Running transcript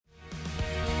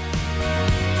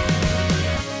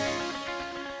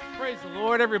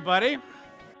Lord, everybody.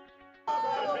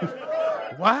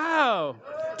 Wow.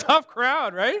 Tough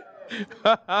crowd, right?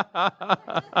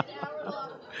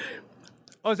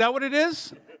 Oh, is that what it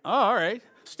is? Oh, all right.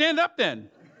 Stand up then.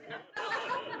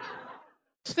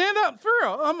 Stand up, for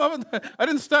real. I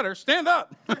didn't stutter. Stand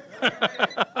up. I'm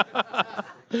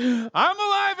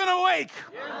alive and awake.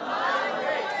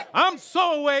 I'm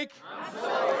so awake.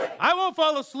 I won't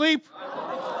fall asleep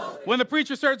when the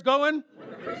preacher starts going.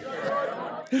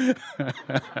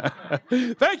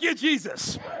 Thank you,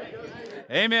 Jesus.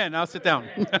 Amen. Now sit down.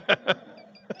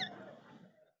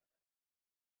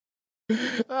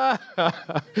 All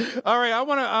right, I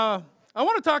want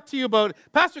to talk to you about.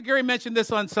 Pastor Gary mentioned this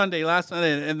on last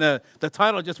Sunday, and the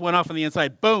title just went off on the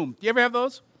inside. Boom. Do you ever have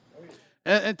those?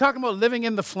 And talking about living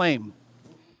in the flame.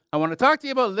 I want to talk to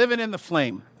you about living in the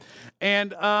flame,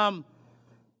 and going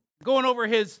over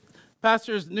his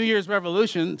pastor's New Year's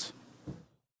revolutions.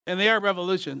 And they are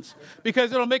revolutions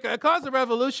because it'll cause a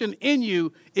revolution in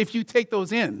you if you take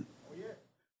those in.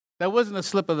 That wasn't a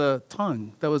slip of the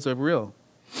tongue. That was a real.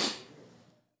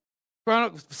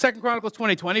 2 Chronicles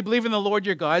 20:20. Believe in the Lord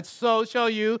your God, so shall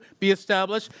you be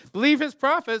established. Believe his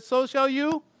prophets, so shall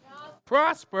you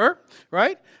prosper.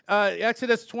 Right?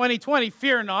 Exodus 20:20.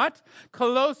 Fear not.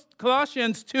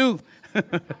 Colossians 2.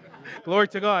 Glory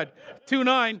to God.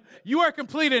 2:9. You are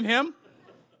complete in him.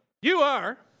 You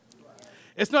are.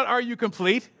 It's not, are you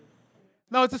complete?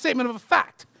 No, it's a statement of a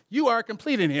fact. You are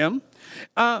complete in him.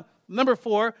 Number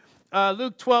 4,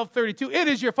 Luke 12:32. It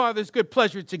is your Father's good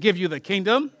pleasure to give you the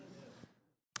kingdom.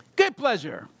 Good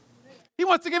pleasure. He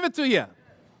wants to give it to you.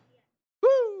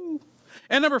 Woo!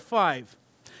 And number 5,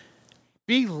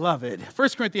 beloved.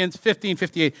 1 Corinthians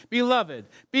 15:58. Beloved,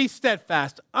 be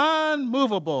steadfast,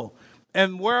 unmovable.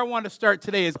 And where I want to start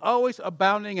today is always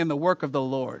abounding in the work of the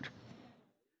Lord.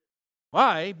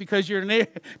 Why? Because your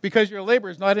labor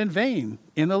is not in vain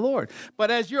in the Lord. But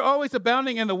as you're always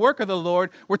abounding in the work of the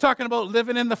Lord, we're talking about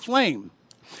living in the flame.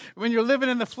 When you're living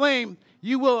in the flame,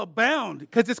 you will abound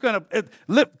because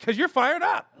because you're fired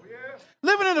up. Oh, yeah.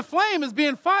 Living in the flame is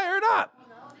being fired up,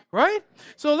 right?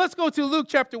 So let's go to Luke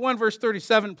chapter 1, verse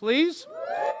 37, please.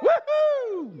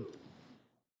 Woohoo!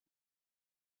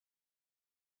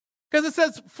 Because it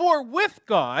says, for with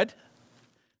God,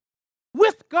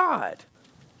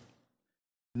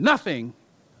 nothing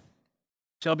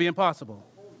shall be impossible.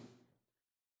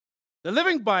 The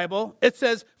Living Bible, it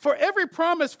says, for every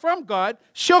promise from God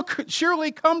shall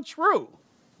surely come true.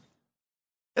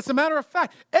 It's a matter of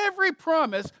fact. Every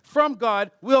promise from God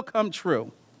will come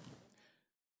true.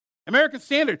 American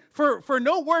Standard, for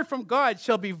no word from God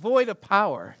shall be void of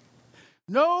power.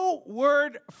 No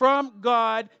word from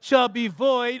God shall be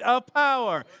void of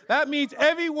power. That means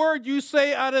every word you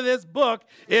say out of this book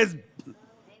is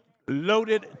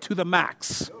loaded to the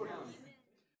max.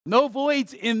 No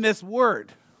voids in this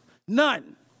word.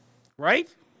 None. Right?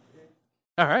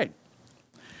 All right.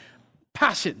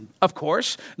 Passion, of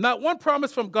course. Not one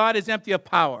promise from God is empty of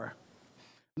power.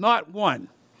 Not one.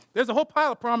 There's a whole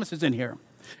pile of promises in here.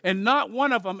 And not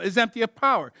one of them is empty of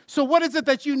power. So what is it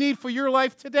that you need for your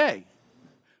life today?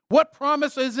 What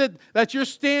promise is it that you're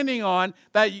standing on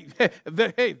that,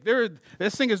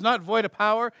 this thing is not void of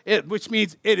power, which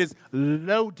means it is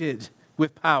loaded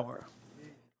with power,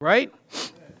 right?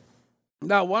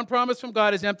 Now, one promise from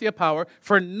God is empty of power,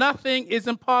 for nothing is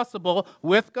impossible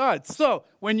with God. So,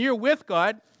 when you're with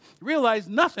God, realize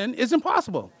nothing is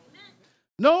impossible.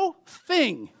 No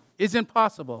thing is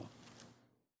impossible.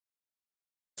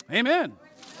 Amen.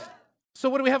 So,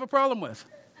 what do we have a problem with?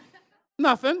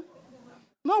 Nothing.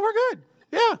 No, we're good.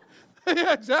 Yeah.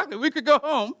 Yeah, exactly. We could go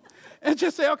home and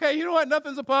just say, okay, you know what?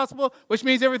 Nothing's impossible, which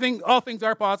means all things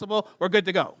are possible. We're good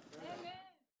to go. Amen.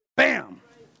 Bam.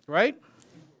 Right?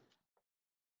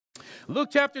 Luke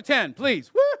chapter 10,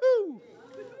 please. Woohoo!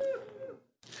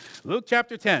 Luke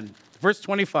chapter 10, verse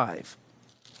 25.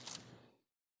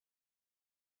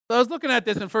 So I was looking at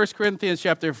this in 1 Corinthians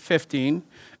chapter 15,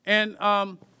 and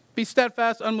be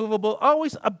steadfast, unmovable,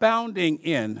 always abounding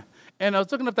in. And I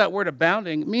was looking up that word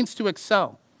abounding. It means to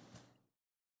excel,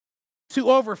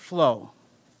 to overflow.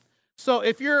 So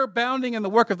if you're abounding in the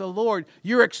work of the Lord,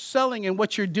 you're excelling in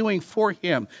what you're doing for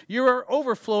him. You're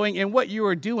overflowing in what you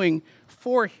are doing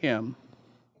for him,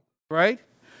 right?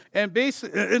 And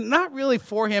basically, not really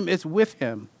for him, it's with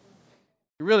him.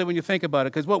 Really, when you think about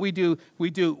it, because what we do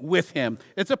with him.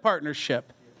 It's a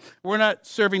partnership. We're not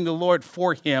serving the Lord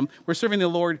for him. We're serving the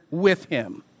Lord with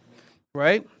him,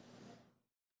 right?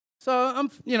 So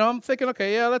I'm thinking,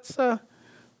 okay, yeah, let's. So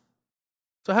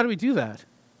how do we do that?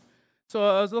 So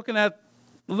I was looking at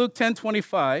Luke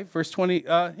 10:25, verse 20.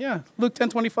 Luke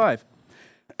 10:25.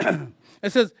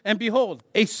 It says, and behold,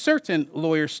 a certain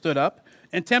lawyer stood up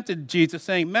and tempted Jesus,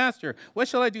 saying, Master, what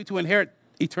shall I do to inherit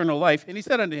eternal life? And he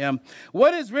said unto him,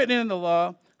 what is written in the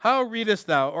law? How readest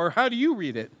thou? Or how do you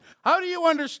read it? How do you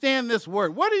understand this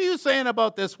word? What are you saying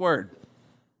about this word?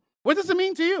 What does it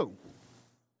mean to you?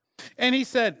 And he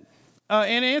said,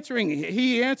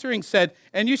 he answering said,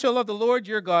 and you shall love the Lord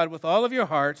your God with all of your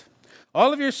heart,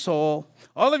 all of your soul,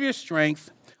 all of your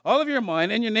strength, all of your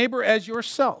mind, and your neighbor as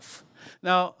yourself.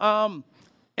 Now,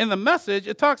 in the Message,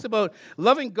 it talks about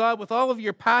loving God with all of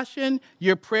your passion,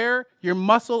 your prayer, your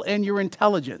muscle, and your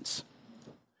intelligence.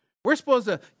 We're supposed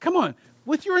to, come on,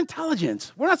 with your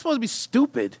intelligence. We're not supposed to be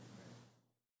stupid,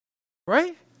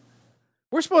 right?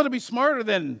 We're supposed to be smarter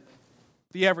than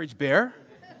the average bear.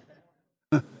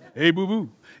 Hey, boo-boo.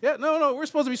 Yeah, no, we're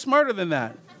supposed to be smarter than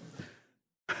that.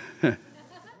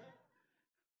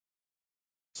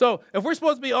 So if we're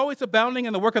supposed to be always abounding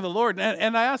in the work of the Lord,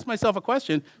 and I ask myself a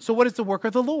question, so what is the work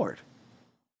of the Lord?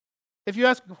 If you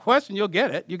ask a question, you'll get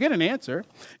it. You get an answer.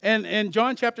 And in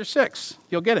John chapter 6,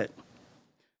 you'll get it.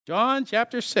 John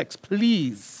chapter 6,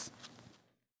 please.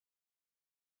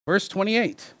 Verse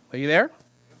 28. Are you there?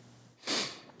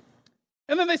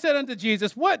 And then they said unto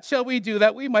Jesus, what shall we do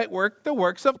that we might work the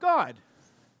works of God?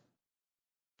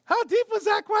 How deep was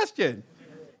that question?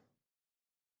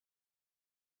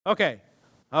 Okay,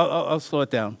 I'll slow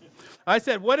it down. I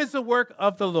said, what is the work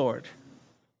of the Lord?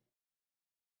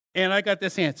 And I got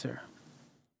this answer.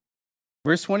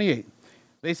 Verse 28.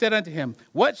 They said unto him,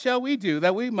 what shall we do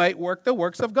that we might work the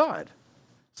works of God?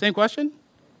 Same question.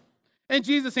 And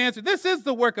Jesus answered, this is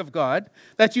the work of God,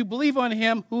 that you believe on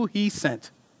him who he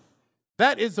sent.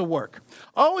 That is the work.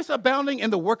 Always abounding in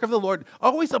the work of the Lord.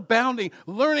 Always abounding,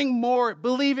 learning more,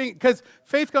 believing, because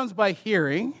faith comes by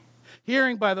hearing,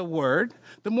 hearing by the word.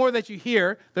 The more that you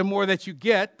hear, the more that you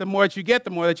get. The more that you get, the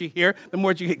more that you hear, the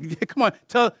more that you get. Come on,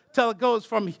 till it goes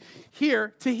from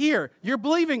here to here. You're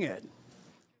believing it,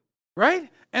 right?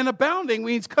 And abounding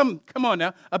means, come on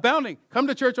now, abounding. Come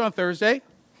to church on Thursday.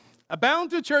 Abound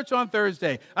to church on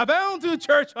Thursday. Abound to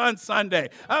church on Sunday.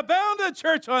 Abound to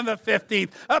church on the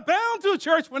 15th. Abound to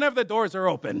church whenever the doors are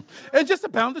open. And just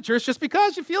abound to church just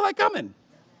because you feel like coming.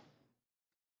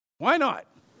 Why not?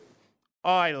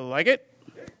 I like it.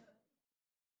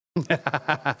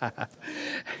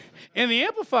 In the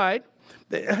Amplified,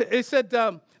 it said,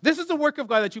 this is the work of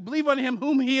God, that you believe on him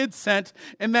whom he had sent,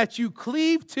 and that you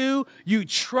cleave to, you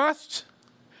trust,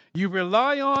 you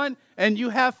rely on, and you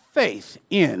have faith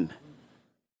in.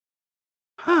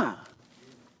 Do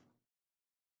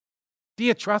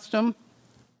you trust him?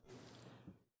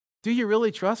 Do you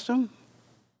really trust him?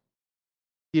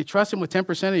 Do you trust him with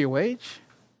 10% of your wage?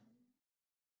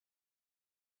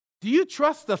 Do you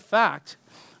trust the fact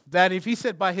that if he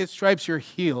said by his stripes you're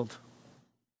healed?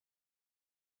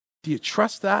 Do you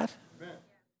trust that? Amen.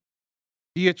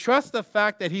 Do you trust the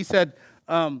fact that he said,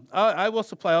 I will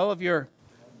supply all of your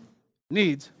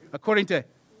needs according to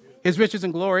his riches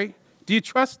and glory? Do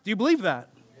you believe that?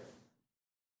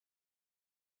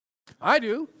 I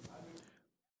do.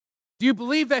 Do you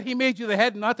believe that he made you the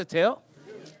head and not the tail?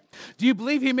 Do you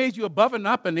believe he made you above and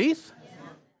not beneath?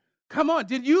 Come on,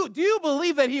 do you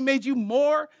believe that he made you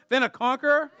more than a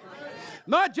conqueror?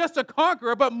 Not just a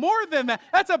conqueror, but more than that.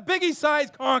 That's a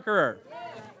biggie-sized conqueror.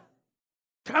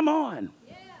 Come on.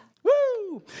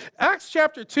 Woo! Acts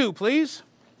chapter 2, please.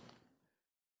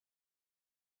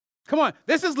 Come on,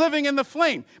 this is living in the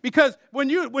flame. Because when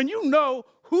you know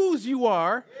whose you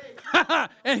are,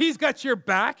 and he's got your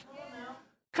back,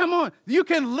 come on, you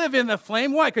can live in the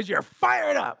flame. Why? Because you're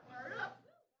fired up.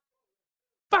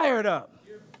 Fired up.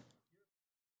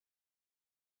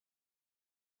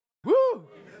 Woo!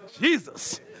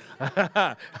 Jesus.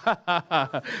 A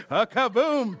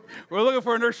kaboom. We're looking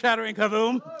for an earth-shattering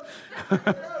kaboom.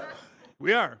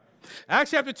 We are.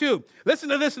 Acts chapter 2. Listen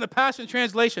to this in the Passion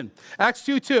Translation. Acts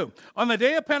 2:2. On the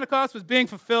day of Pentecost was being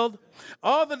fulfilled,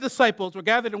 all the disciples were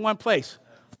gathered in one place.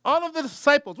 All of the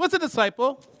disciples. What's a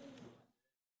disciple?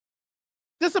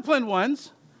 Disciplined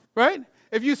ones, right?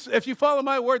 If you follow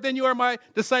my word, then you are my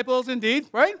disciples indeed,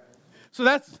 right? So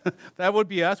that would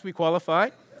be us. We qualify.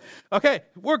 Okay,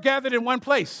 we're gathered in one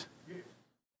place.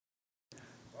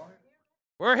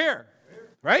 We're here,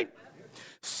 right?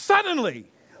 Suddenly,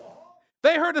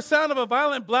 they heard the sound of a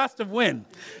violent blast of wind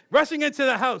rushing into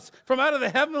the house from out of the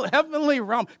heavenly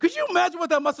realm. Could you imagine what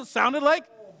that must have sounded like?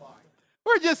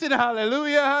 We're just in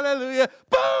hallelujah, hallelujah.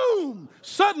 Boom!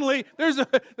 Suddenly, there's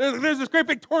this great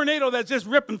big tornado that's just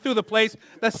ripping through the place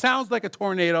that sounds like a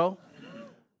tornado.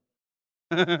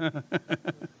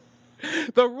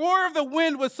 The roar of the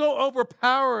wind was so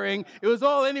overpowering, it was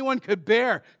all anyone could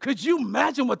bear. Could you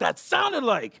imagine what that sounded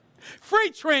like?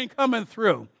 Freight train coming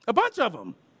through. A bunch of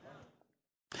them.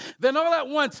 Then all at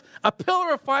once, a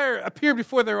pillar of fire appeared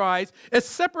before their eyes. It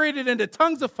separated into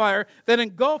tongues of fire that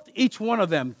engulfed each one of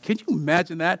them. Can you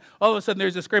imagine that? All of a sudden,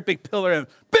 there's this great big pillar, and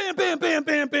bam, bam, bam,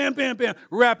 bam, bam, bam, bam,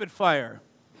 rapid fire.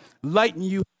 Lighten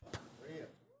you up.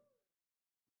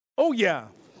 Oh, yeah.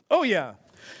 Oh, yeah.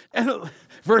 And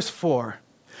verse 4,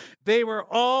 they were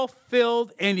all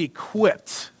filled and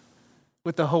equipped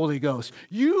with the Holy Ghost.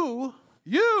 You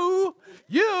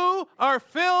are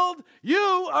filled,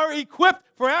 you are equipped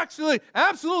for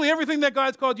absolutely everything that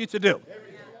God's called you to do.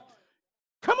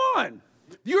 Come on.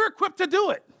 You're equipped to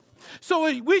do it.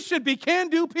 So we should be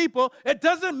can-do people. It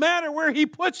doesn't matter where he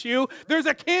puts you. There's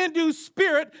a can-do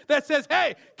spirit that says,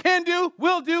 hey, can do,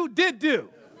 will do, did do.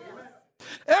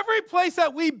 Every place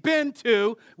that we've been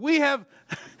to, we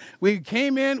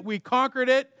came in, we conquered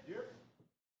it,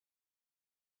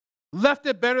 left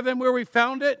it better than where we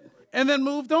found it, and then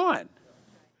moved on.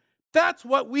 That's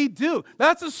what we do.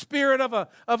 That's the spirit of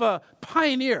a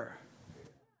pioneer.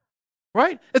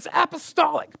 Right? It's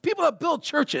apostolic. People that build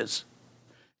churches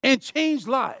and change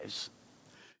lives.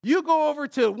 You go over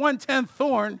to 110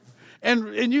 Thorn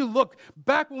and you look,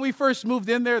 back when we first moved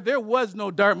in there was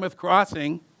no Dartmouth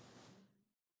Crossing.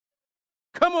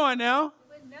 Come on now.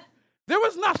 There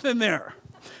was nothing there.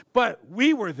 But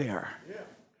we were there.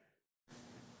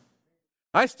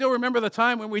 I still remember the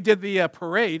time when we did the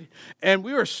parade, and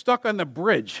we were stuck on the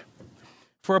bridge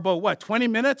for about, 20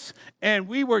 minutes? And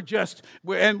we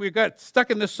got stuck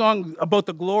in this song about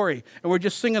the glory, and we're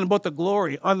just singing about the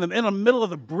glory in the middle of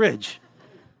the bridge.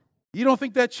 You don't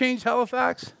think that changed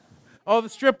Halifax? All the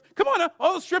strip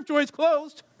joints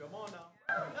closed. Come on now.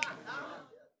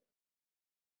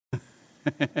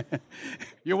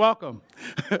 You're welcome.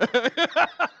 Come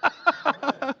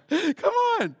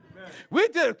on.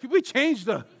 We changed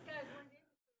the...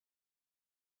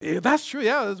 That's true,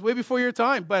 yeah. It was way before your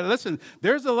time. But listen,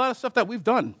 there's a lot of stuff that we've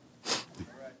done.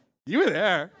 You were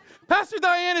there. Pastor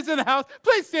Diane is in the house.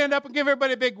 Please stand up and give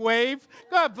everybody a big wave.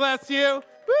 God bless you.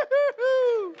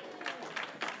 Woo-hoo-hoo.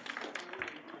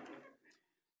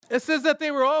 It says that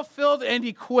they were all filled and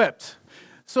equipped.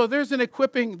 So there's an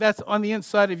equipping that's on the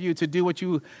inside of you to do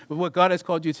what God has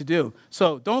called you to do.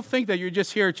 So don't think that you're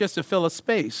just here just to fill a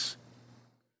space.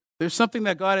 There's something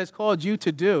that God has called you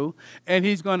to do, and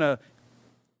He's gonna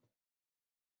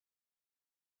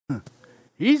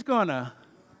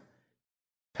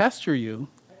pester you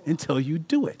until you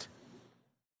do it.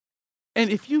 And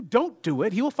if you don't do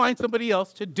it, He will find somebody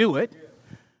else to do it,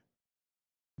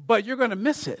 but you're going to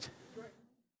miss it.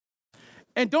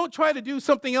 And don't try to do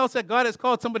something else that God has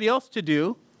called somebody else to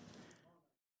do,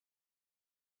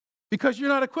 because you're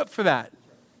not equipped for that.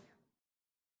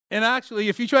 And actually,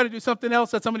 if you try to do something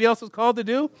else that somebody else is called to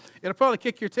do, it'll probably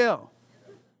kick your tail.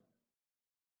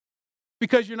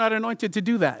 Because you're not anointed to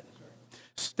do that.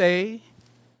 Stay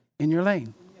in your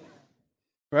lane.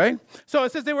 Right? So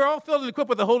it says they were all filled and equipped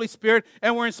with the Holy Spirit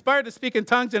and were inspired to speak in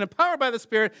tongues and empowered by the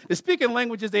Spirit to speak in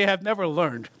languages they have never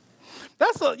learned.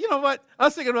 You know what? I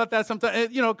was thinking about that sometimes,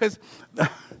 because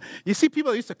you see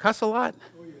people that used to cuss a lot.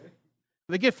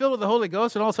 They get filled with the Holy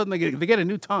Ghost and all of a sudden they get a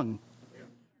new tongue.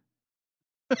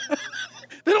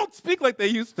 They don't speak like they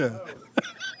used to.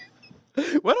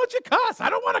 Why don't you cuss? I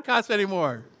don't want to cuss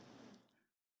anymore.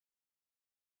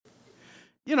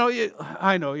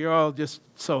 I know you're all just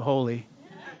so holy,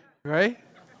 right?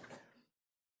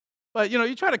 But,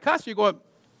 you try to cuss, you're going,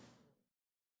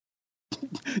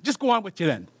 just go on with you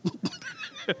then.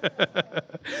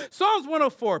 Psalms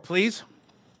 104, please.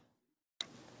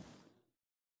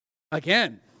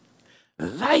 Again,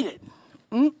 lighted.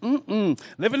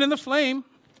 Living in the flame.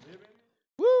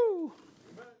 Woo.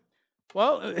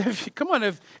 Well,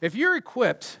 if you're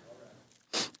equipped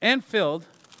and filled,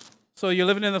 so you're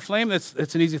living in the flame,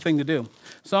 it's an easy thing to do.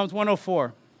 Psalms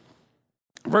 104,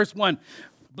 verse 1.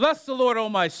 Bless the Lord, O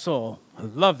my soul. I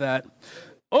love that.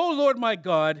 O Lord my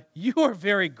God, you are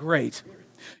very great.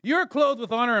 You are clothed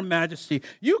with honor and majesty.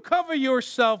 You cover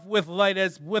yourself with light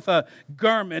as with a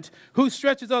garment, who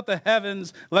stretches out the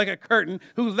heavens like a curtain,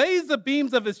 who lays the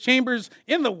beams of his chambers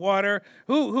in the water,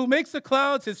 who makes the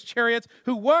clouds his chariots,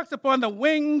 who walks upon the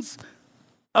wings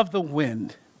of the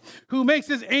wind, who makes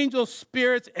his angels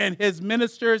spirits and his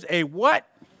ministers a what?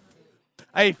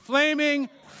 A flaming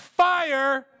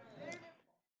fire.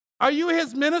 Are you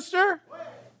his minister?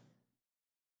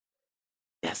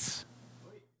 Yes.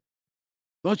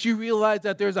 Don't you realize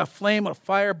that there's a flame of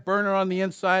fire burning on the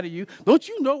inside of you? Don't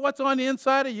you know what's on the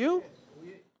inside of you?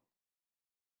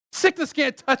 Sickness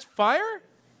can't touch fire?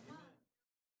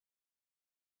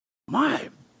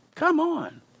 Come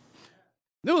on.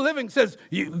 New Living says,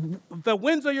 the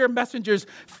winds are your messengers.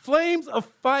 Flames of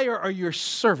fire are your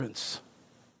servants.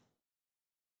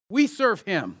 We serve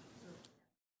him.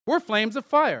 We're flames of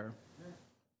fire.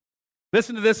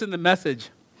 Listen to this in the Message.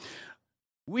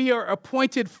 We are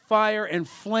appointed fire and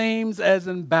flames as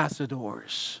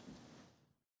ambassadors.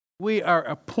 We are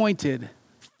appointed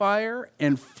fire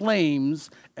and flames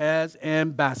as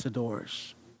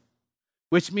ambassadors,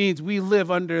 which means we live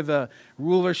under the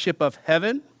rulership of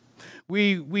heaven.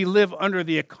 We live under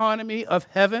the economy of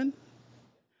heaven.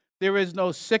 There is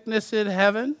no sickness in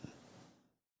heaven.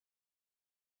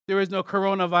 There is no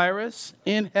coronavirus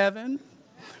in heaven.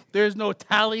 There is no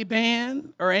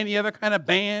Taliban or any other kind of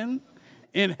ban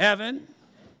in heaven.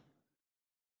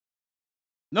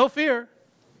 No fear.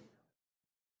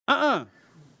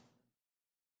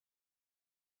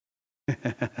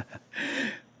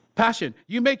 Passion.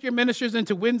 You make your ministers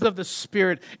into winds of the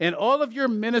Spirit, and all of your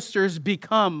ministers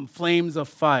become flames of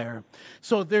fire.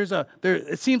 So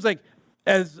it seems like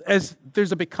as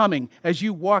there's a becoming, as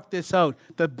you walk this out,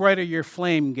 the brighter your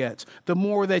flame gets. The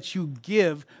more that you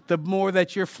give, the more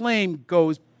that your flame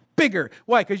goes bigger.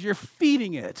 Why? Because you're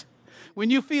feeding it. When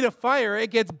you feed a fire,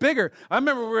 it gets bigger. I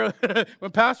remember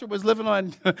when Pastor was living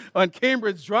on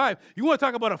Cambridge Drive. You want to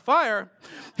talk about a fire?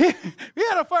 He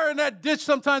had a fire in that ditch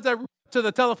sometimes that to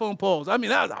the telephone poles. I mean,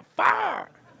 that was a fire.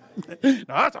 No,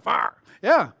 that's a fire.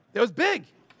 Yeah, it was big.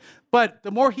 But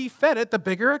the more he fed it, the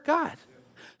bigger it got.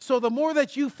 So the more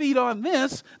that you feed on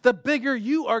this, the bigger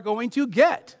you are going to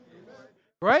get.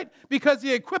 Right? Because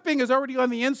the equipping is already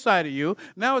on the inside of you.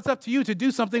 Now it's up to you to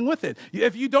do something with it.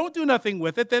 If you don't do nothing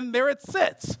with it, then there it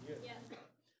sits. Yes.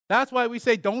 That's why we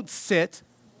say don't sit,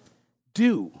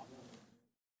 do.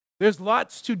 There's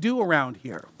lots to do around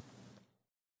here.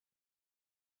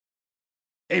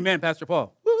 Amen, Pastor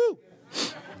Paul. Woo-hoo.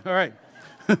 All right.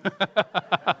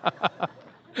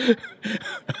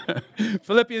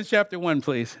 Philippians chapter 1,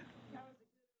 please.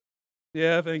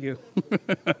 Yeah, thank you.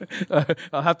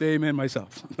 I'll have to amen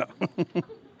myself. No.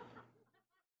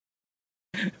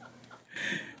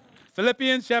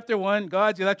 Philippians chapter 1,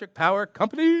 God's electric power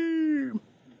company.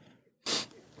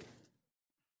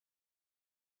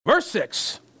 Verse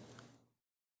 6.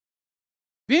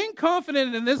 Being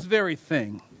confident in this very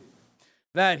thing,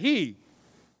 that he,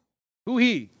 who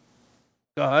he?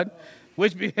 God,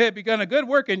 which had begun a good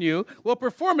work in you, will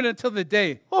perform it until the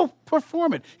day. Oh,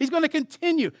 perform it. He's going to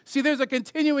continue. See, there's a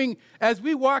continuing, as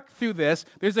we walk through this,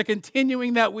 there's a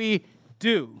continuing that we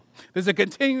do. There's a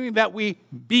continuing that we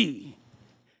be.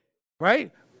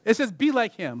 Right? It says, be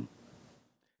like him.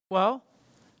 Well,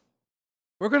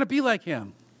 we're going to be like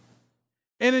him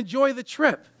and enjoy the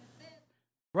trip.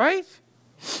 Right?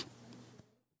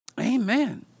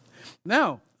 Amen.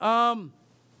 Now,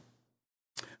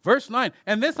 verse 9,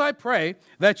 and this I pray,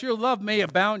 that your love may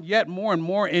abound yet more and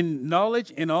more in knowledge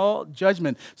in all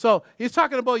judgment. So he's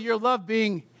talking about your love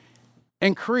being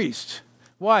increased.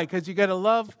 Why? Because you got to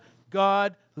love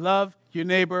God, love your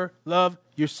neighbor, love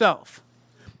yourself.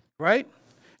 Right?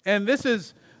 And this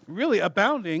is really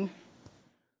abounding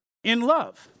in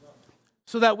love.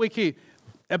 So that we can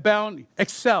abound,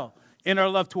 excel in our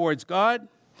love towards God,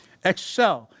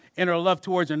 excel in our love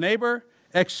towards our neighbor,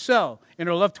 excel in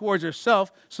our love towards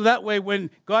yourself, so that way when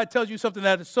God tells you something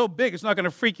that is so big, it's not going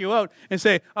to freak you out and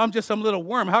say, I'm just some little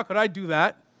worm. How could I do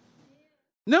that?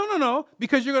 No,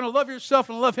 because you're going to love yourself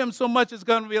and love him so much, it's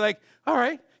going to be like, all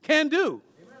right, can do.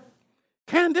 Amen.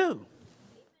 Can do.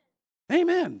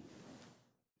 Amen.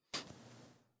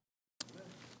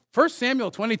 1 Samuel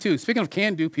 22, speaking of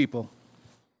can do people,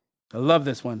 I love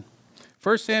this one.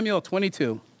 1 Samuel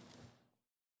 22.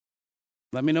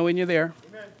 Let me know when you're there.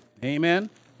 Amen. Amen.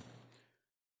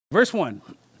 Verse 1.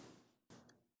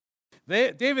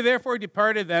 David therefore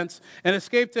departed thence and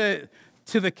escaped to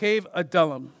the cave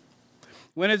Adullam.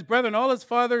 When his brethren, all his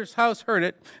father's house, heard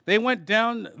it, they went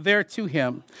down there to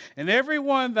him. And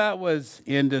everyone that was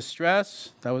in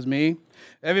distress, that was me.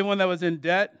 Everyone that was in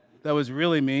debt, that was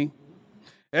really me.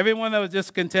 Everyone that was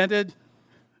discontented,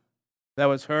 that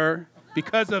was her,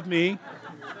 because of me.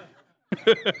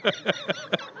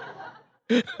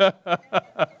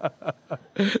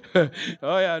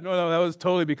 Oh, yeah, no, that was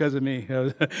totally because of me.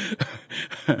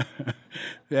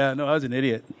 Yeah, no, I was an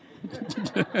idiot.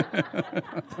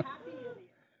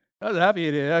 I was a happy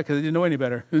idiot, yeah, because I didn't know any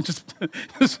better. just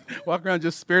walk around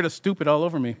just scared of stupid all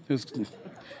over me.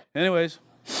 Anyways,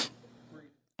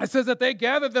 it says that they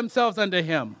gathered themselves unto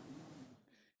him,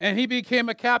 and he became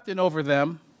a captain over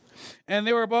them, and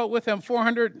they were about with him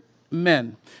 400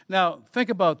 men. Now, think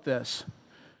about this.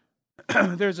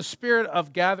 There's a spirit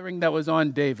of gathering that was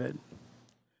on David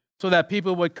so that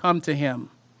people would come to him.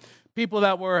 People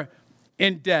that were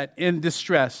in debt, in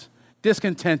distress,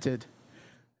 discontented.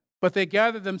 But they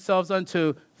gathered themselves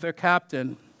unto their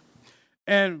captain.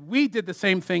 And we did the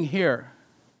same thing here.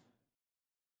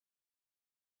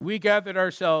 We gathered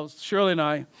ourselves, Shirley and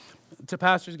I, to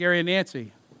Pastors Gary and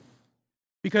Nancy,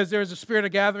 because there was a spirit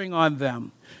of gathering on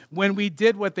them. When we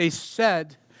did what they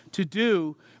said to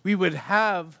do, we would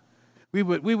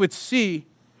see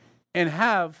and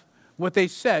have what they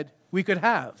said we could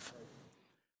have.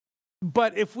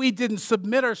 But if we didn't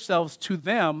submit ourselves to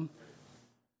them,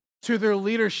 to their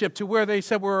leadership, to where they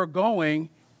said we were going,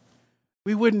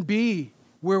 we wouldn't be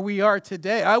where we are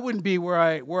today. I wouldn't be where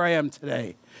I am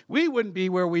today. We wouldn't be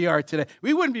where we are today.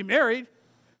 We wouldn't be married.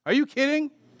 Are you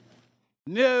kidding?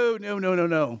 No.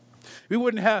 We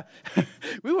wouldn't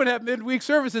have midweek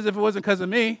services if it wasn't because of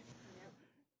me.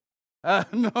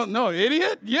 No,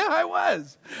 idiot. Yeah, I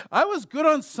was. I was good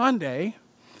on Sunday.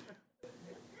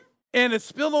 And it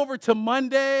spilled over to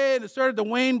Monday, and it started to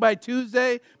wane by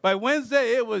Tuesday. By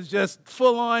Wednesday, it was just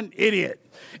full-on idiot.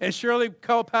 And Shirley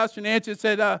called Pastor Nancy and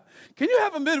said, can you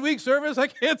have a midweek service? I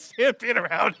can't stand being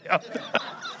around him.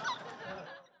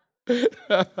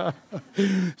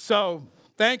 So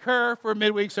thank her for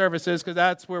midweek services, because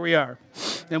that's where we are,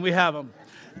 and we have them.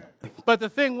 But the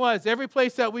thing was, every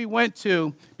place that we went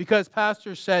to, because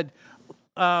Pastor said,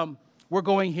 we're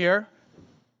going here,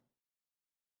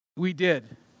 we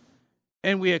did.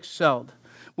 And we excelled.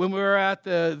 When we were at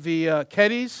the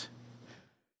Keddies,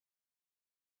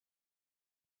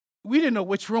 we didn't know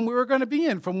which room we were going to be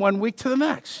in from one week to the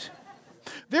next.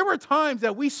 There were times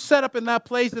that we set up in that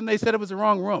place and they said it was the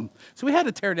wrong room. So we had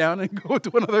to tear down and go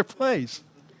to another place.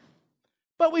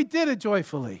 But we did it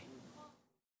joyfully.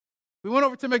 We went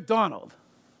over to McDonald.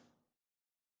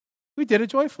 We did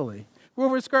it joyfully. We were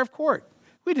over at Scarf Court.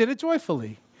 We did it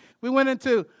joyfully. We went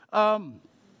into...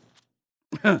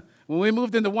 when we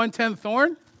moved into 110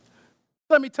 Thorn,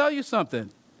 let me tell you something.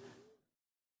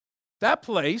 That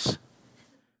place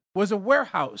was a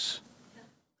warehouse.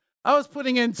 I was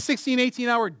putting in 16,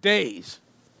 18-hour days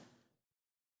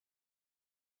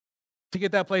to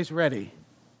get that place ready.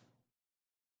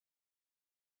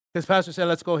 Because Pastor said,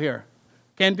 let's go here.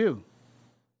 Can do.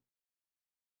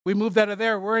 We moved out of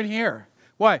there. We're in here.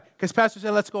 Why? Because Pastor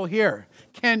said, let's go here.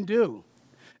 Can do.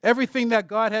 Everything that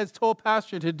God has told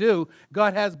Pastor to do,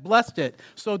 God has blessed it.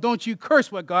 So don't you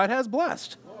curse what God has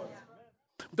blessed.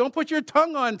 Don't put your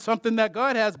tongue on something that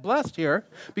God has blessed here,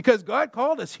 because God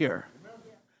called us here.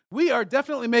 We are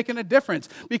definitely making a difference,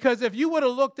 because if you would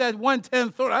have looked at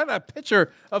 110 Thorn, I have a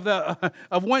picture of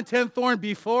 110 Thorn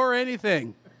before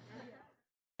anything.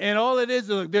 And all it is,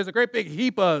 there's a great big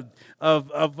heap of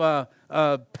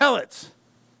pellets,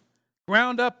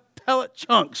 ground up pellet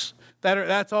chunks.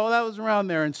 That's all that was around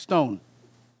there in stone.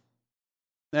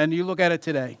 And you look at it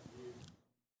today.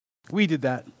 We did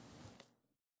that.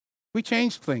 We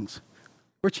changed things.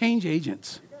 We're change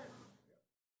agents.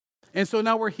 And so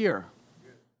now we're here.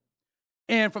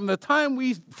 And from the time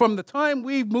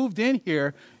we moved in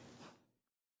here,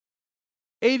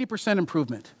 80%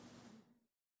 improvement.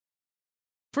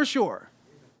 For sure.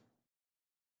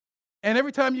 And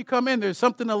every time you come in, there's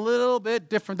something a little bit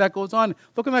different that goes on.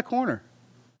 Look in that corner.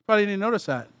 Probably didn't notice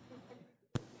that.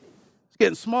 It's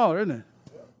getting smaller, isn't it?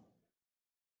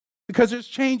 Because there's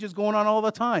changes going on all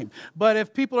the time. But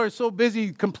if people are so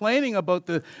busy complaining about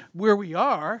where we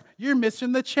are, you're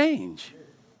missing the change.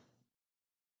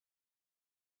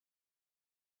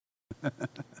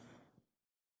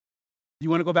 You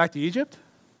want to go back to Egypt?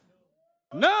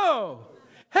 No.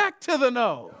 Heck to the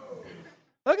no.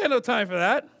 I got no time for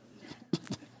that.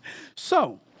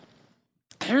 So,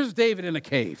 here's David in a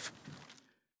cave.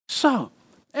 So,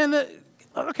 you think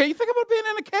about being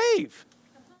in a cave.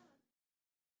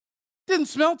 Didn't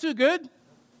smell too good.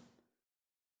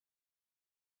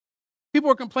 People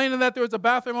were complaining that there was a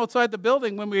bathroom outside the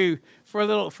building when for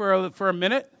a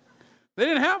minute. They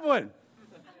didn't have one.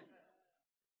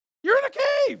 You're in a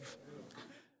cave.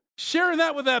 Sharing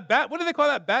that with that bat. What do they call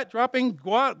that bat dropping?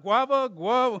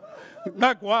 Guava?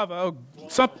 Not guava.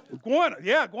 Guano.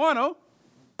 Yeah, guano.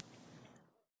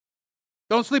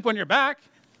 Don't sleep on your back.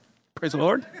 Praise the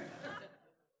Lord.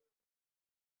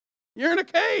 You're in a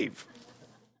cave.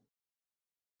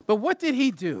 But what did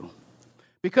he do?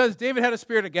 Because David had a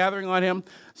spirit of gathering on him.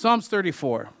 Psalms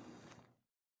 34.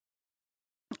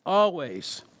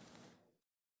 Always.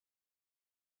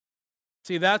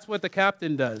 See, that's what the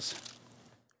captain does.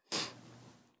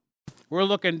 We're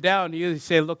looking down. You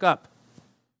say, look up.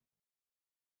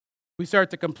 We start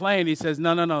to complain. He says,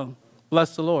 no.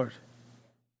 Bless the Lord.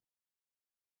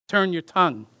 Turn your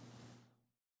tongue.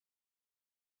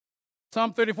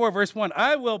 Psalm 34, verse 1.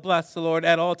 I will bless the Lord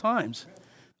at all times.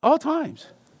 All times.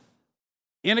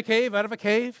 In a cave, out of a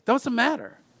cave, doesn't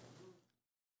matter.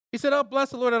 He said, I'll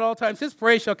bless the Lord at all times. His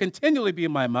praise shall continually be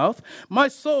in my mouth. My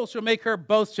soul shall make her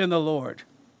boast in the Lord.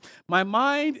 My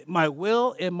mind, my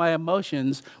will, and my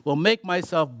emotions will make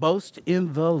myself boast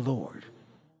in the Lord.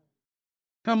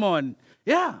 Come on.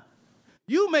 Yeah.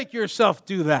 You make yourself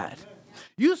do that.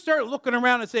 You start looking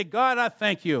around and say, God, I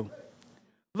thank you.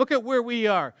 Look at where we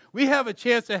are. We have a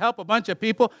chance to help a bunch of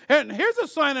people. And here's a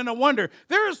sign and a wonder.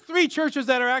 There's 3 churches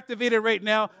that are activated right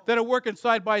now that are working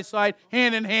side by side,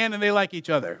 hand in hand, and they like each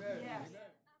other. Yes.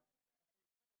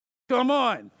 Come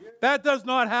on. That does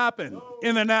not happen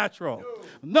in the natural.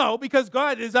 No, because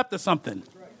God is up to something.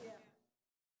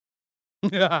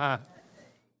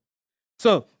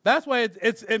 So that's why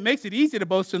it makes it easy to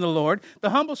boast in the Lord. The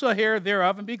humble shall hear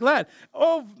thereof and be glad.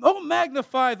 Oh,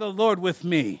 magnify the Lord with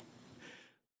me.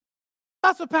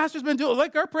 That's what pastor's been doing.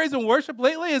 Like our praise and worship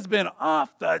lately has been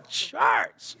off the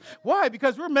charts. Why?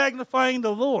 Because we're magnifying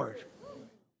the Lord.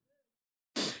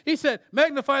 He said,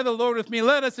 magnify the Lord with me.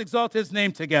 Let us exalt his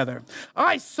name together.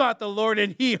 I sought the Lord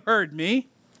and he heard me.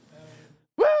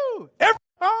 Woo! Every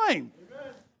time.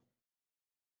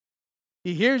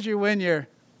 He hears you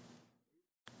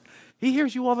he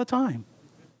hears you all the time.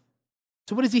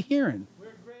 So what is he hearing?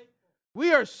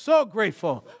 We are so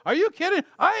grateful. Are you kidding?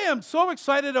 I am so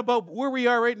excited about where we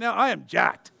are right now. I am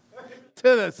jacked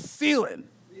to the ceiling.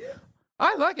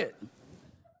 I like it.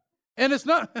 And it's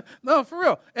not, no, for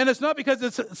real. And it's not because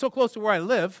it's so close to where I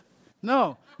live.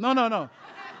 No. No.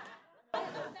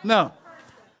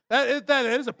 That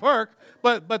is a perk.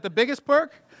 But the biggest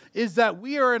perk is that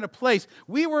we are in a place.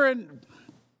 We were in,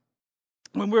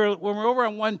 when we're over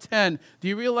on 110, do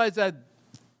you realize that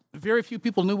very few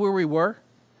people knew where we were?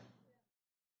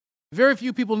 Very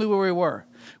few people knew where we were.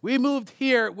 We moved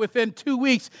here within 2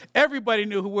 weeks. Everybody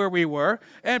knew where we were.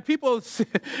 And people,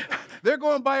 they're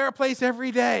going by our place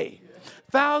every day.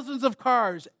 Thousands of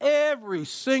cars every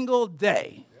single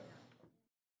day.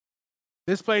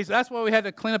 This place, that's why we had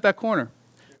to clean up that corner.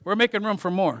 We're making room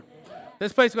for more.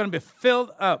 This place is going to be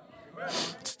filled up.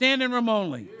 Standing room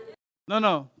only.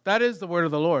 No, that is the word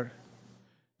of the Lord.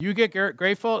 You get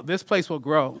grateful, this place will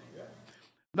grow.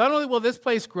 Not only will this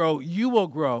place grow, you will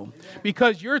grow.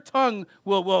 Because your tongue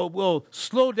will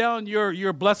slow down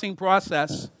your blessing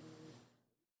process.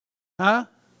 Huh?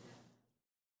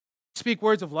 Speak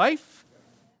words of life.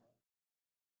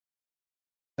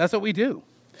 That's what we do.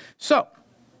 So,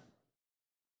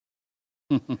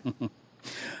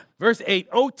 verse 8,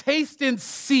 oh, taste and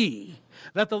see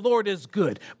that the Lord is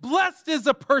good. Blessed is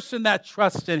the person that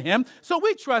trusts in him. So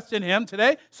we trust in him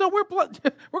today. So we're going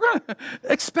to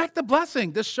expect the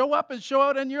blessing to show up and show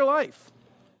out in your life.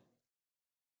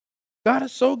 God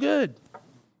is so good.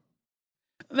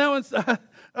 Now,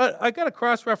 I got a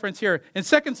cross-reference here. In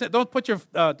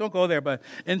don't go there, but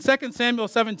in 2 Samuel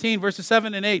 17, verses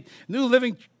 7 and 8, New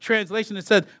Living Translation, it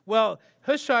said, well,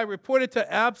 Hushai replied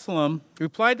to Absalom,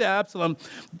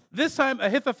 this time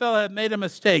Ahithophel had made a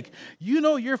mistake. You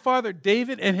know your father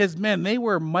David and his men, they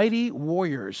were mighty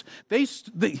warriors.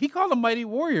 He called them mighty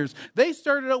warriors. They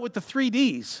started out with the 3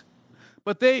 Ds,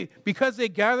 but because they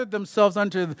gathered themselves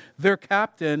under their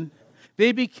captain,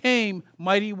 they became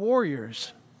mighty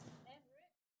warriors.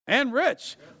 And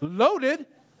rich, loaded,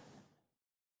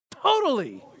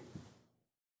 totally.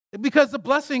 Because the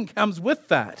blessing comes with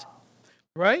that,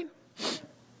 right?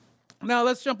 Now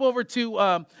let's jump over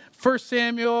to 1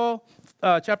 Samuel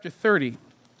chapter 30.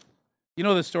 You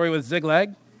know the story with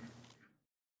Ziklag?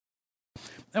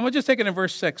 And we'll just take it in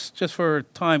verse 6, just for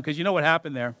time, because you know what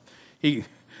happened there.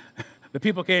 The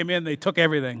people came in, they took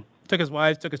everything. Took his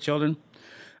wives, took his children.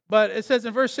 But it says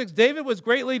in verse 6, David was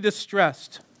greatly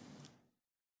distressed,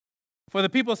 for the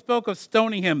people spoke of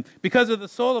stoning him. Because of the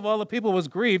soul of all the people was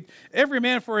grieved, every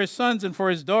man for his sons and for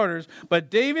his daughters. But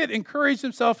David encouraged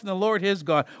himself in the Lord his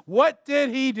God. What did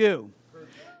he do?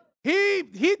 He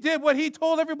did what he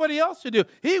told everybody else to do.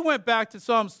 He went back to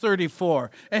Psalms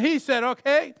 34, and he said,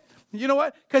 okay, you know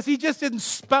what? Because he just didn't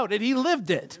spout it. He lived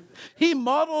it. He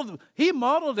modeled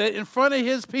it in front of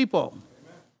his people.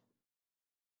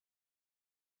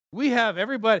 We have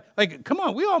everybody, come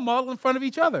on, we all model in front of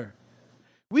each other.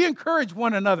 We encourage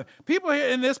one another. People here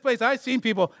in this place, I've seen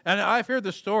people, and I've heard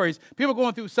the stories, people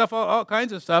going through stuff, all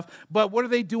kinds of stuff, but what are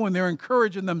they doing? They're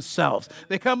encouraging themselves.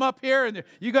 They come up here, and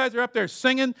you guys are up there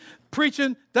singing,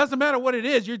 preaching. Doesn't matter what it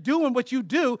is. You're doing what you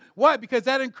do. Why? Because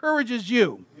that encourages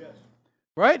you. Yes.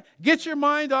 Right? Get your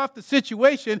mind off the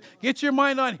situation. Get your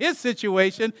mind on his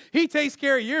situation. He takes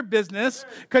care of your business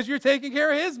because you're taking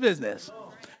care of his business.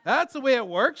 That's the way it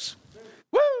works.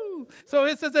 Woo! So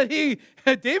it says that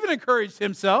David encouraged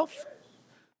himself.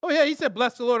 Oh yeah, he said,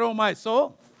 bless the Lord, oh my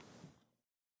soul.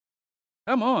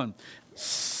 Come on.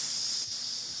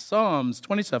 Psalms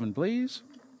 27, please.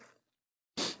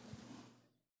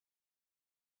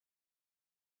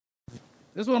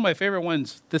 This is one of my favorite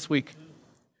ones this week.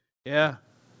 Yeah,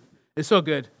 it's so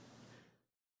good.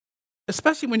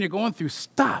 Especially when you're going through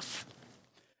stuff.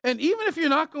 And even if you're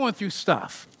not going through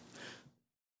stuff.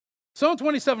 Psalm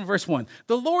 27, verse 1.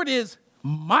 The Lord is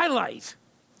my light.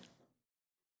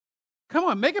 Come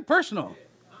on, make it personal.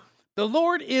 The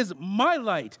Lord is my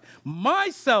light, my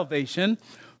salvation.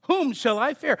 Whom shall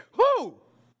I fear? Who?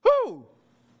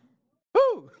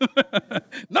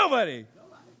 Nobody.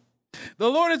 The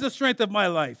Lord is the strength of my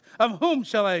life. Of whom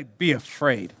shall I be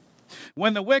afraid?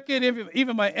 When the wicked,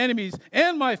 even my enemies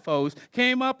and my foes,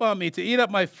 came up on me to eat up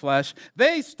my flesh,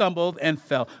 they stumbled and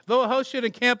fell. Though a host should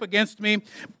encamp against me,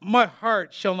 my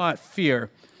heart shall not fear.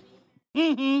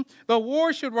 The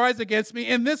war should rise against me,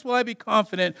 in this will I be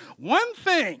confident. One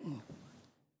thing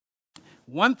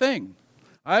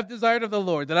I have desired of the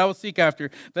Lord, that I will seek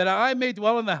after, that I may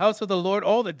dwell in the house of the Lord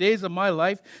all the days of my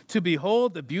life, to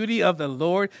behold the beauty of the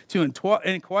Lord, to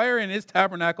inquire in his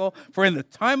tabernacle. For in the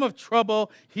time of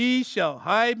trouble he shall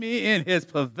hide me in his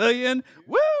pavilion.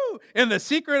 Woo! In the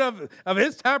secret of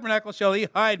his tabernacle shall he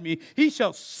hide me. He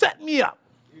shall set me up.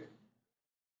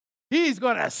 He's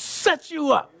going to set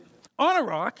you up on a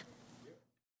rock.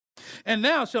 And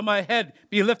now shall my head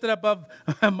be lifted above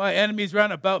my enemies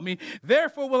round about me.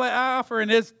 Therefore will I offer in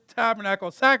his tabernacle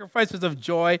sacrifices of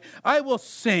joy. I will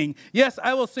sing. Yes,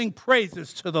 I will sing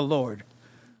praises to the Lord.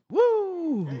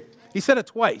 Woo! He said it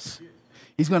twice.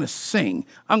 He's going to sing.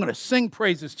 I'm going to sing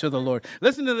praises to the Lord.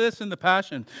 Listen to this in the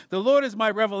Passion. The Lord is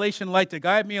my revelation light to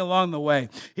guide me along the way.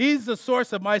 He's the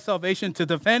source of my salvation to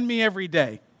defend me every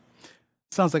day.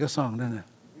 Sounds like a song, doesn't it?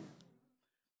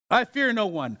 I fear no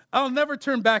one. I'll never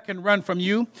turn back and run from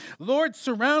you. Lord,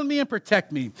 surround me and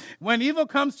protect me. When evil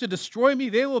comes to destroy me,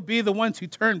 they will be the ones who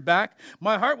turn back.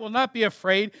 My heart will not be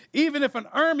afraid, even if an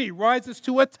army rises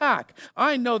to attack.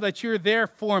 I know that you're there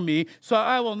for me, so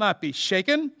I will not be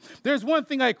shaken. There's one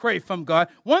thing I crave from God,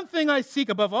 one thing I seek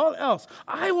above all else.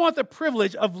 I want the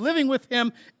privilege of living with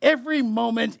him every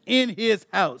moment in his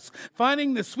house,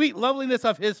 finding the sweet loveliness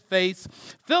of his face,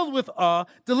 filled with awe,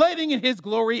 delighting in his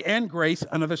glory and grace.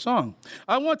 Another song.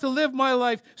 I want to live my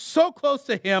life so close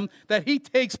to him that he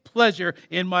takes pleasure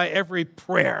in my every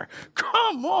prayer.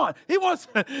 Come on. He wants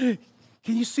to,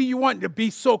 can you see you want to be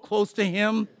so close to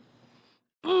him?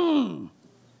 In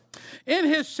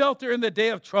his shelter in the day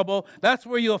of trouble, that's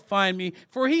where you'll find me,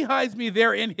 for he hides me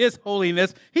there in his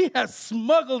holiness. He has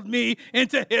smuggled me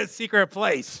into his secret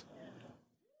place.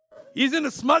 He's into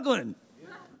smuggling.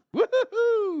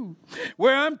 Woo-hoo-hoo.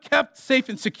 Where I'm kept safe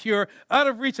and secure, out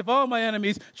of reach of all my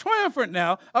enemies, triumphant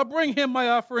now, I'll bring him my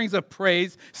offerings of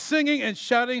praise, singing and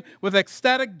shouting with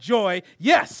ecstatic joy.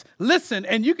 Yes, listen,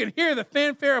 and you can hear the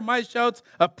fanfare of my shouts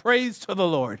of praise to the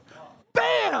Lord.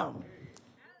 Bam!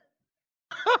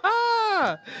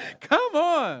 Come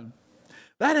on.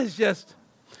 That is just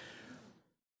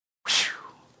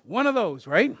one of those,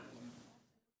 right?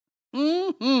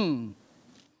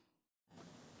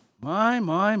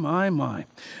 My.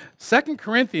 2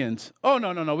 Corinthians. Oh,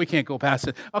 no, we can't go past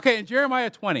it. Okay, in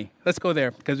Jeremiah 20. Let's go there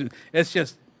because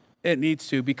it needs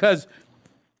to, because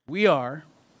we're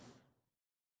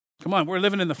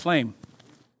living in the flame.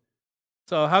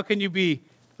 So how can you be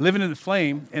living in the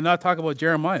flame and not talk about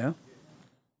Jeremiah?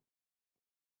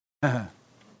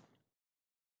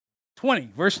 20,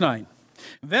 verse 9.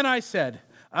 Then I said,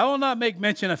 I will not make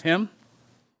mention of him.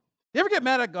 You ever get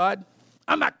mad at God?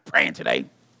 I'm not praying today.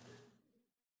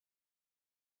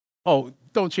 Oh,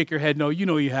 don't shake your head. No, you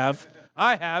know you have.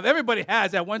 I have. Everybody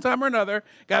has at one time or another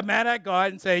got mad at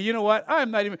God and say, you know what?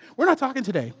 We're not talking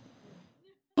today.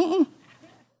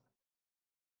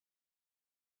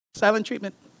 Silent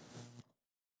treatment.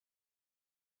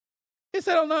 He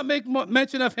said, I'll not make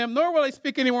mention of him, nor will I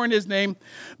speak anymore in his name.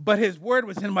 But his word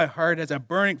was in my heart as a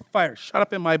burning fire shut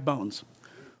up in my bones.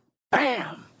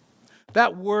 Bam!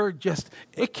 That word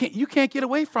you can't get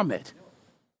away from it.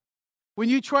 When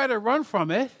you try to run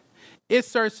from it, it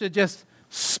starts to just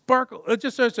sparkle. It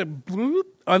just starts to bloop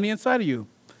on the inside of you,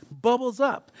 bubbles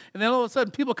up. And then all of a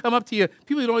sudden, people come up to you,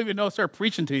 people you don't even know start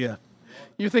preaching to you.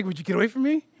 You think, would you get away from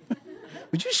me?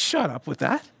 Would you shut up with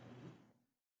that?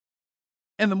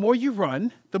 And the more you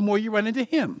run into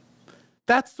him.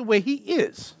 That's the way he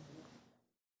is.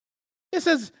 It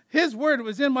says, his word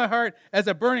was in my heart as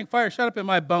a burning fire shut up in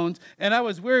my bones, and I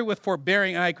was weary with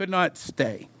forbearing, and I could not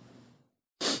stay.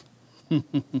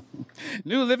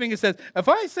 New Living, it says, if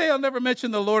I say I'll never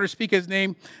mention the Lord or speak his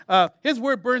name, his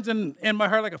word burns in my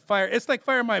heart like a fire. It's like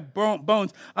fire in my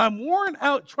bones. I'm worn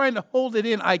out trying to hold it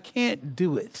in. I can't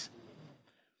do it.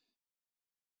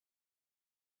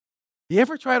 You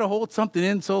ever try to hold something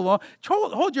in so long?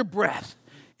 Hold your breath,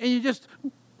 and you just,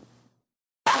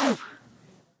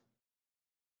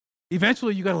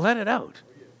 eventually you got to let it out.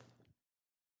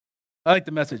 I like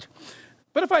the message.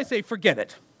 But if I say, forget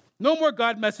it, no more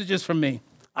God messages from me,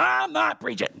 I'm not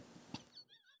preaching.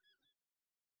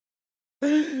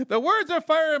 The words are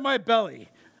fire in my belly,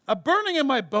 a burning in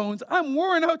my bones. I'm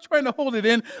worn out trying to hold it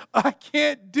in. I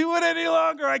can't do it any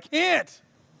longer. I can't.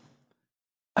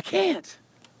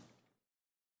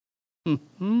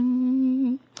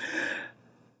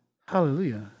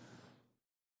 Hallelujah.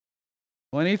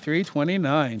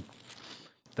 23:29.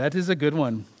 That is a good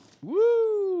one.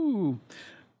 Woo!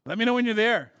 Let me know when you're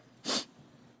there.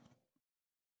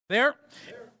 There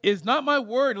is not my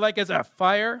word like as a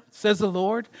fire, says the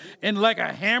Lord, and like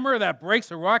a hammer that breaks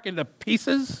a rock into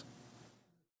pieces.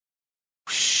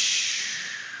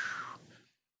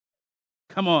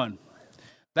 Come on.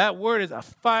 That word is a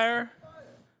fire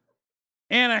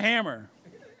and a hammer.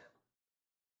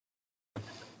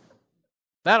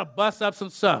 That'll bust up some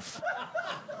stuff.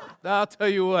 I'll tell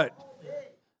you what.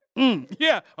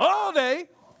 Yeah, all day.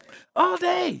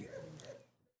 2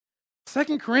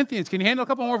 Corinthians, can you handle a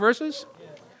couple more verses?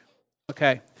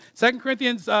 Okay. 2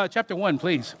 Corinthians chapter 1,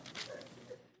 please.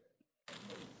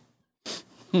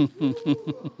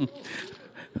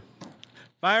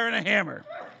 Fire and a hammer.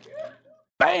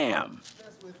 Bam.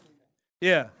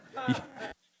 Yeah.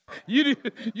 You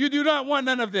do not want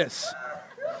none of this.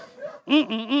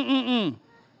 2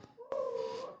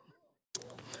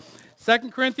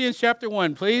 Corinthians chapter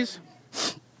 1, please.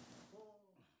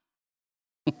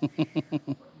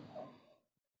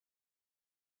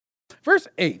 Verse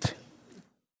 8.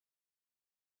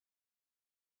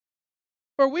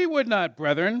 For we would not,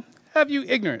 brethren, have you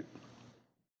ignorant.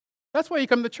 That's why you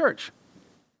come to church.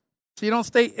 So you don't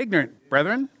stay ignorant,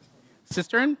 brethren,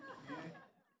 sisterin.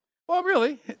 Well,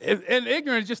 really, and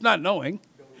ignorant is just not knowing.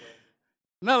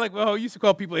 Not like, well, you used to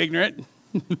call people ignorant,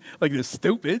 like they're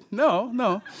stupid.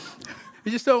 No.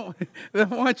 You just don't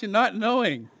want you not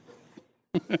knowing.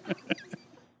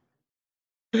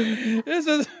 This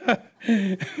is,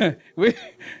 we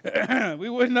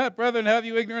would not, brethren, have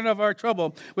you ignorant of our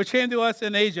trouble, which came to us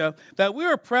in Asia, that we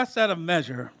were pressed out of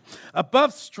measure,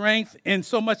 above strength, in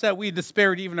so much that we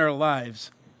despaired even our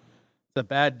lives. It's a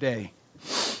bad day.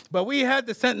 But we had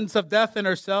the sentence of death in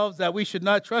ourselves, that we should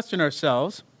not trust in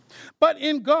ourselves, but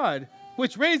in God,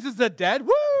 which raises the dead,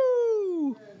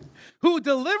 woo, who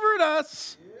delivered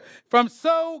us from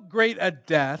so great a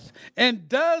death, and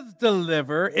does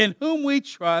deliver, in whom we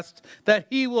trust that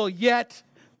he will yet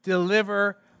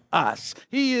deliver us.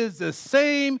 He is the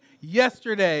same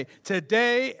yesterday,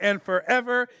 today, and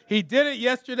forever. He did it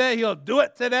yesterday, he'll do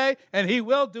it today, and he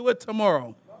will do it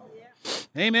tomorrow.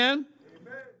 Amen?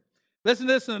 Listen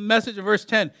to this in the message of verse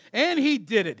 10. And he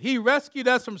did it. He rescued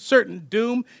us from certain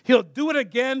doom. He'll do it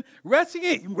again,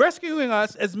 rescuing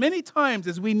us as many times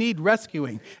as we need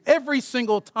rescuing. Every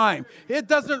single time. It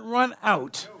doesn't run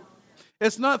out.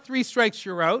 It's not 3 strikes,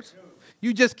 you're out.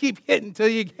 You just keep hitting till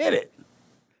you hit it.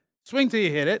 Swing till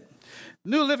you hit it.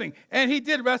 New Living. And he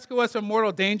did rescue us from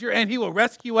mortal danger, and he will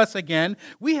rescue us again.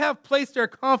 We have placed our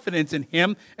confidence in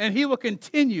him, and he will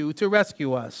continue to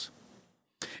rescue us.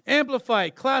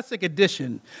 Amplified Classic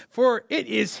Edition. For it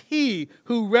is he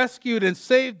who rescued and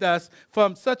saved us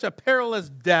from such a perilous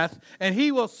death, and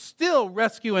he will still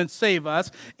rescue and save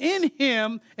us. In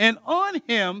him and on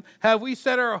him have we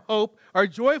set our hope, our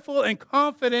joyful and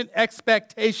confident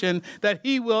expectation that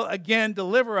he will again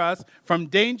deliver us from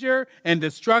danger and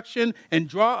destruction and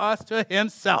draw us to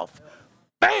himself.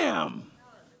 Bam!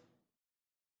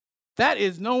 That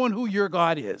is knowing who your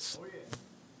God is.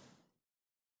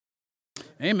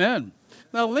 Amen.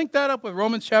 Now link that up with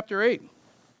Romans chapter 8.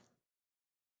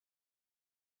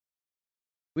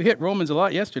 We hit Romans a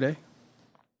lot yesterday.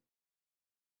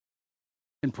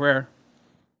 In prayer.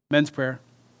 Men's prayer.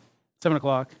 7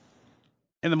 o'clock.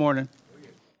 In the morning.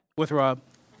 With Rob.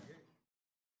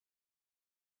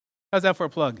 How's that for a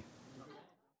plug?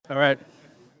 All right.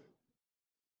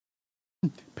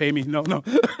 Pay me. No.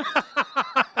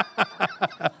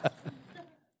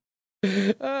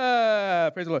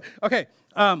 Praise the Lord. Okay,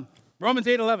 Romans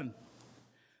 8:11.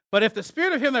 But if the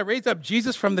spirit of him that raised up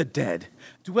Jesus from the dead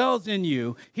dwells in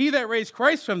you, he that raised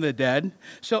Christ from the dead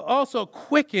shall also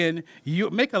quicken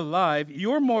you, make alive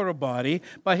your mortal body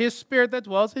by his spirit that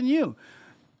dwells in you.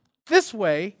 This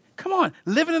way, come on,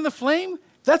 living in the flame,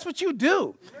 that's what you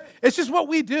do. It's just what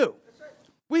we do.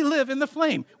 We live in the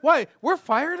flame. Why? We're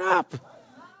fired up.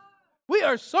 We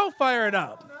are so fired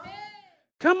up.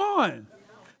 Come on.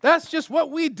 That's just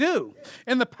what we do.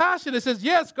 In the Passion, it says,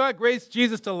 yes, God raised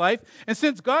Jesus to life. And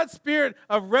since God's spirit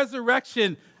of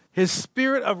resurrection His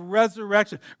spirit of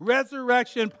resurrection.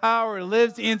 Resurrection power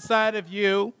lives inside of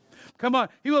you. Come on.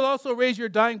 He will also raise your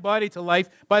dying body to life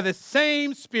by the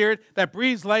same spirit that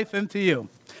breathes life into you.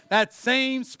 That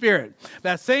same spirit,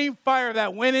 that same fire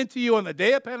that went into you on the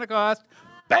day of Pentecost,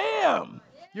 bam,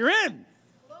 you're in.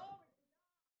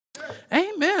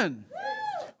 Amen.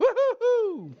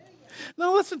 Woo-hoo-hoo.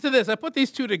 Now listen to this. I put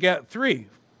these three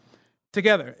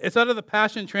together. It's out of the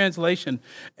Passion Translation.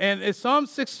 And it's Psalm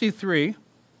 63,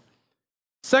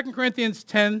 2 Corinthians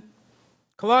 10,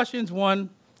 Colossians 1,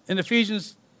 and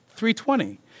Ephesians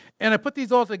 3:20. And I put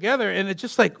these all together, and it's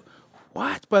just like,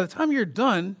 what? By the time you're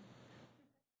done,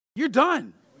 you're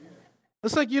done.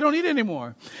 It's like you don't need it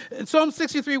anymore. And Psalm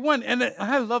 63:1, and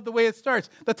I love the way it starts.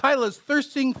 The title is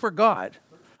Thirsting for God.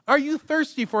 Are you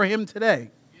thirsty for him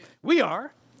today? We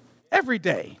are, every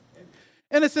day.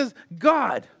 And it says,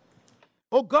 God,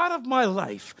 oh God of my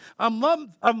life, I'm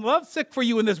lovesick for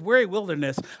you in this weary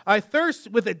wilderness. I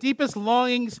thirst with the deepest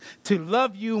longings to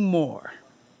love you more.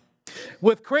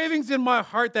 With cravings in my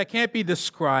heart that can't be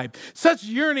described. Such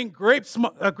yearning grips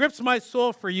my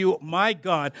soul for you, my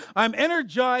God. I'm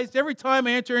energized every time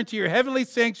I enter into your heavenly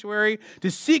sanctuary to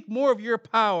seek more of your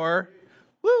power.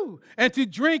 And to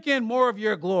drink in more of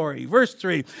your glory. Verse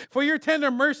 3, for your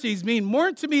tender mercies mean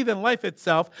more to me than life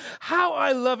itself. How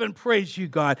I love and praise you,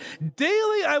 God.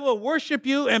 Daily I will worship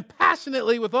you and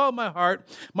passionately with all my heart.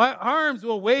 My arms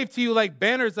will wave to you like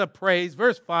banners of praise.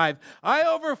 Verse 5, I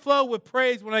overflow with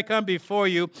praise when I come before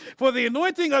you. For the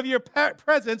anointing of your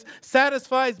presence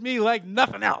satisfies me like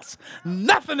nothing else.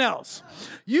 Nothing else.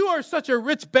 You are such a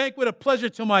rich banquet of pleasure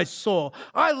to my soul.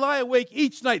 I lie awake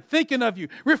each night thinking of you,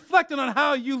 reflecting on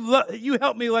how you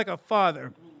help me like a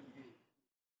father.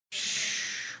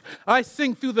 I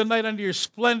sing through the night under your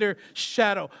splendor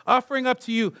shadow, offering up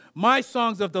to you my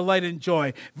songs of delight and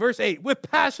joy. Verse 8, with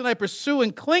passion I pursue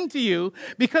and cling to you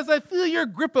because I feel your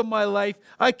grip of my life.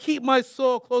 I keep my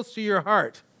soul close to your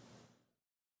heart.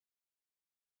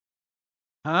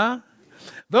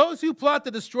 Those who plot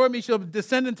to destroy me shall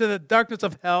descend into the darkness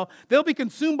of hell. They'll be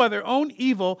consumed by their own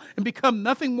evil and become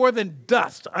nothing more than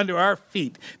dust under our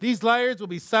feet. These liars will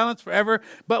be silenced forever,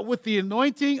 but with the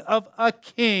anointing of a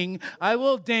king, I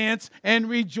will dance and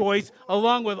rejoice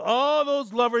along with all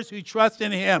those lovers who trust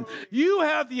in him. You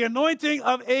have the anointing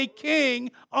of a king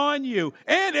on you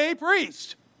and a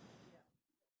priest.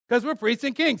 Because we're priests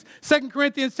and kings. 2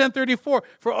 Corinthians 10:34,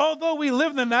 for although we live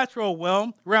in the natural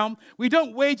realm, we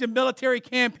don't wage a military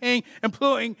campaign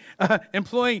employing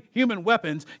human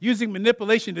weapons, using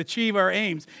manipulation to achieve our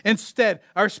aims. Instead,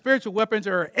 our spiritual weapons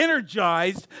are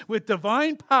energized with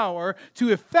divine power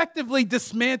to effectively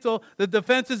dismantle the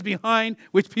defenses behind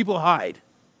which people hide.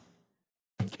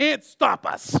 Can't stop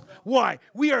us. Why?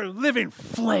 We are living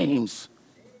flames.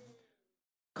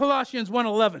 Colossians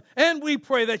 1:11, and we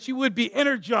pray that you would be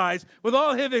energized with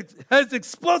all his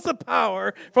explosive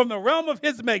power from the realm of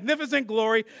his magnificent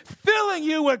glory, filling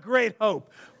you with great hope.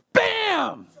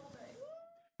 Bam!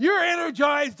 You're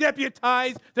energized,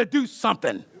 deputized to do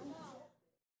something.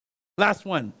 Last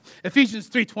one, Ephesians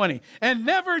 3:20, and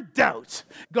never doubt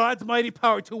God's mighty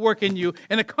power to work in you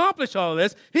and accomplish all of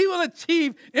this. He will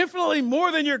achieve infinitely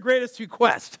more than your greatest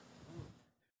request.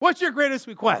 What's your greatest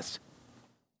request?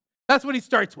 That's what he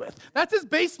starts with. That's his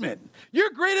basement. Your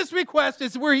greatest request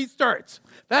is where he starts.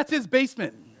 That's his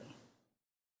basement.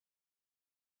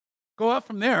 Go up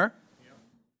from there.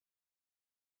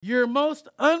 Your most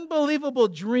unbelievable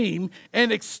dream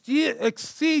and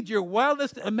exceed your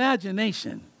wildest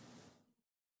imagination.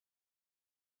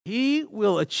 He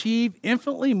will achieve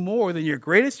infinitely more than your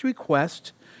greatest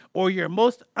request or your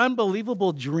most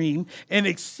unbelievable dream and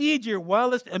exceed your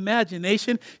wildest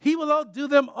imagination. He will outdo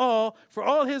them all, for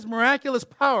all his miraculous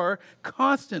power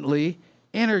constantly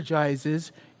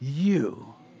energizes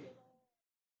you.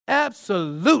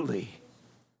 Absolutely.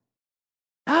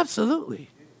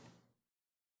 Absolutely.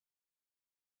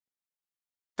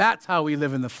 That's how we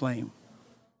live in the flame.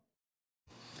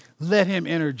 Let him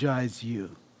energize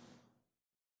you.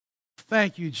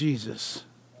 Thank you, Jesus.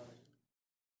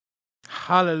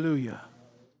 Hallelujah.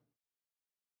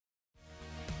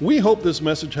 We hope this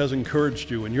message has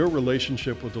encouraged you in your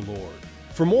relationship with the Lord.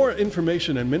 For more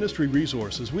information and ministry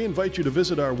resources, we invite you to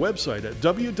visit our website at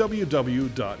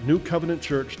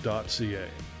www.newcovenantchurch.ca.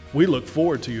 We look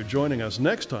forward to you joining us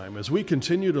next time as we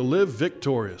continue to live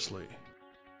victoriously.